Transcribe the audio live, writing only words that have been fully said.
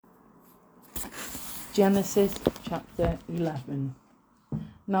Genesis chapter 11.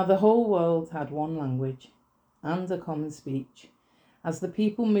 Now the whole world had one language and a common speech. As the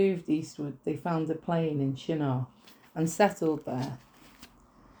people moved eastward, they found a plain in Shinar and settled there.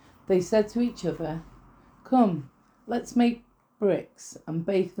 They said to each other, "Come, let's make bricks and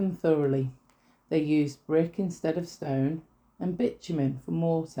bake them thoroughly." They used brick instead of stone and bitumen for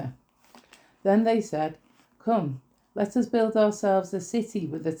mortar. Then they said, "Come, let us build ourselves a city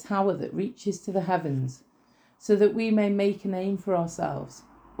with a tower that reaches to the heavens, so that we may make a name for ourselves.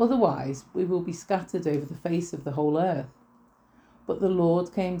 Otherwise, we will be scattered over the face of the whole earth." But the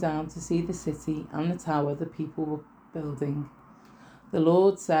Lord came down to see the city and the tower the people were building. The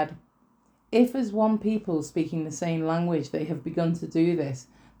Lord said, "If as one people speaking the same language they have begun to do this,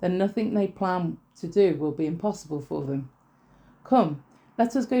 then nothing they plan to do will be impossible for them. Come,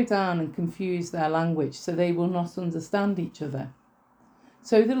 let us go down and confuse their language, so they will not understand each other."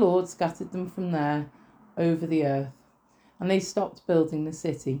 So the Lord scattered them from there over the earth, and they stopped building the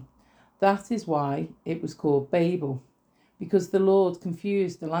city. That is why it was called Babel, because the Lord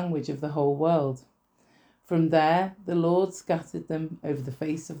confused the language of the whole world. From there, the Lord scattered them over the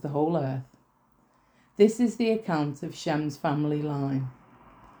face of the whole earth. This is the account of Shem's family line.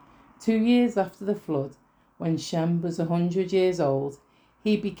 2 years after the flood, when Shem was 100 years old,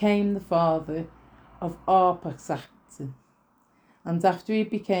 he became the father of Arphaxad. And after he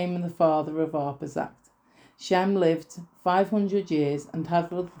became the father of Arphaxad, Shem lived 500 years and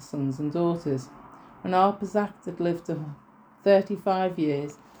had other sons and daughters. When Arphaxad had lived 35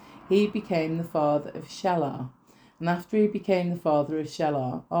 years, he became the father of Shelah. And after he became the father of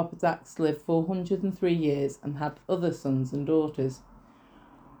Shelah, Arphaxad lived 403 years and had other sons and daughters.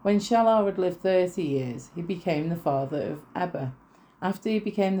 When Shelah had lived 30 years, he became the father of Eber. After he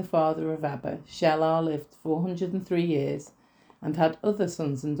became the father of Eber, Shelah lived 403 years and had other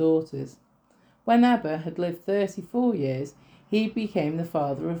sons and daughters. When Eber had lived 34 years, he became the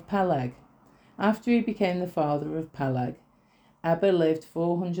father of Peleg. After he became the father of Peleg, Eber lived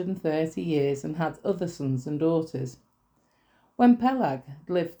 430 years and had other sons and daughters. When Peleg had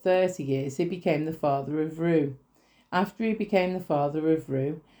lived 30 years, he became the father of Reu. After he became the father of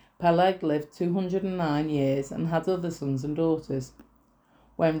Reu, Peleg lived 209 years and had other sons and daughters.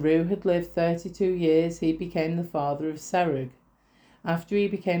 When Reu had lived 32 years, he became the father of Serug. After he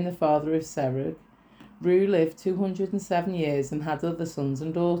became the father of Serug, Reu lived 207 years and had other sons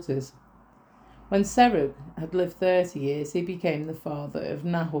and daughters. When Serug had lived 30 years, he became the father of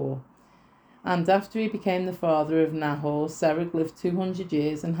Nahor. And after he became the father of Nahor, Serug lived 200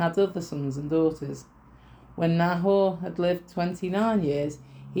 years and had other sons and daughters. When Nahor had lived 29 years,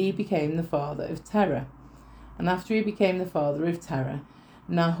 he became the father of Terah. And after he became the father of Terah,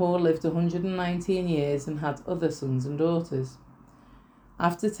 Nahor lived 119 years and had other sons and daughters.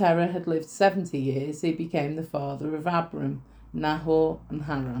 After Terah had lived 70 years, he became the father of Abram, Nahor, and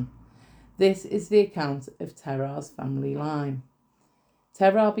Haran. This is the account of Terah's family line.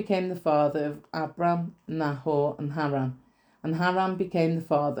 Terah became the father of Abram, Nahor, and Haran became the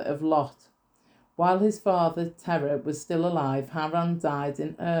father of Lot. While his father Terah was still alive, Haran died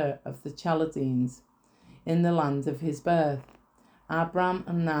in Ur of the Chaldeans, in the land of his birth. Abram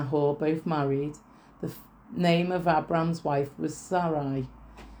and Nahor both married. The name of Abram's wife was Sarai,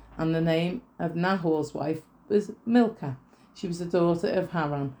 and the name of Nahor's wife was Milcah. She was the daughter of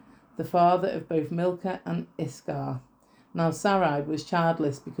Haran, the father of both Milcah and Iscah. Now Sarai was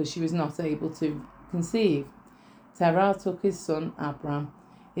childless because she was not able to conceive. Terah took his son Abram,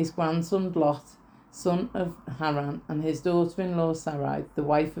 his grandson Lot, son of Haran, and his daughter-in-law Sarai, the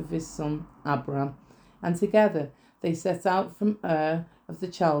wife of his son Abram, and together they set out from Ur of the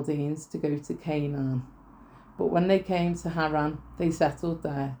Chaldeans to go to Canaan. But when they came to Haran, they settled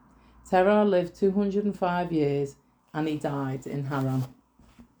there. Terah lived 205 years, and he died in Haran.